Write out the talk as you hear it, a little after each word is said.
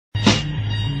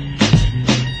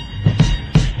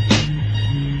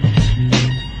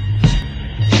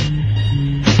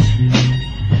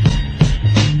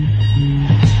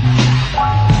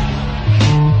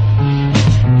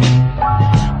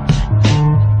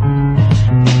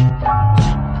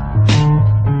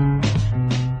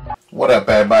up,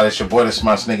 everybody? It's your boy,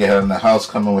 TheSmartSneakerhead, in the house,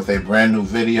 coming with a brand new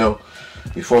video.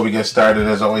 Before we get started,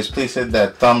 as always, please hit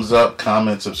that thumbs up,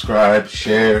 comment, subscribe,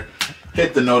 share,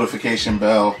 hit the notification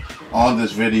bell on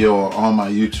this video or on my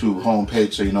YouTube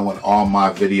homepage so you know when all my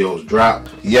videos drop.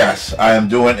 Yes, I am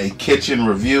doing a kitchen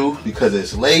review because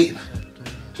it's late.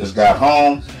 Just got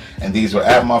home and these were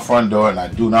at my front door and I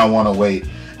do not want to wait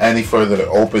any further to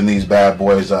open these bad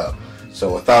boys up.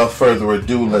 So without further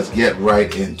ado, let's get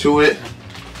right into it.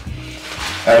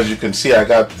 As you can see, I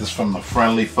got this from the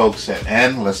friendly folks at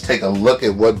N. Let's take a look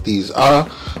at what these are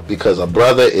because a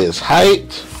brother is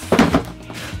hyped.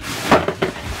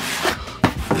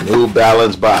 New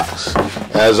Balance box.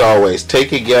 As always,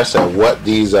 take a guess at what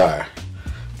these are.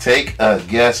 Take a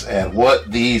guess at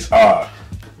what these are.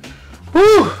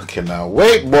 Whew, cannot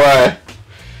wait, boy.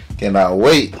 Cannot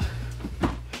wait. Here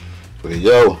we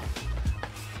go.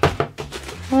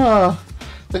 Oh,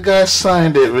 the guy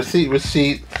signed it.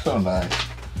 Receipt. So nice.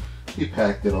 He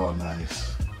packed it all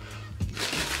nice.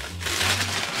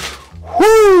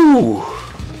 Whoo!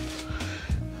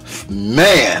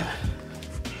 Man.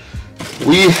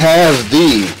 We have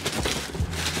the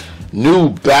New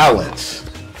Balance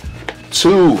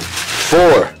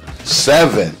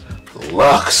 247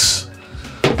 Luxe.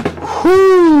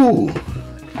 Whoo!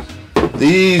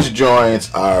 These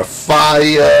joints are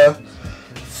fire,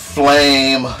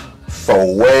 flame,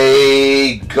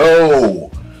 fuego.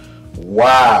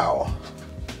 Wow.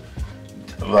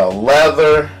 The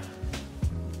leather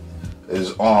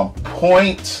is on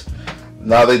point.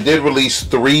 Now they did release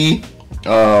three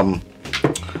colorways.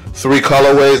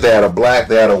 They had a black,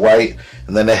 they had a white,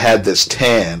 and then they had this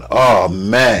tan. Oh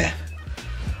man.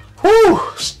 Whew.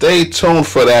 Stay tuned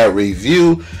for that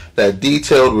review, that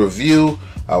detailed review.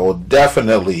 I will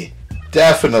definitely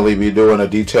be doing a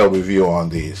detailed review on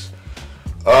these.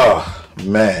 Oh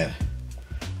man,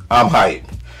 I'm hyped.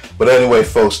 But anyway,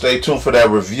 folks, stay tuned for that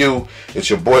review. It's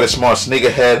your boy,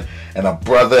 TheSmartSneakerhead, and a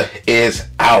brother is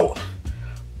out.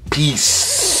 Peace.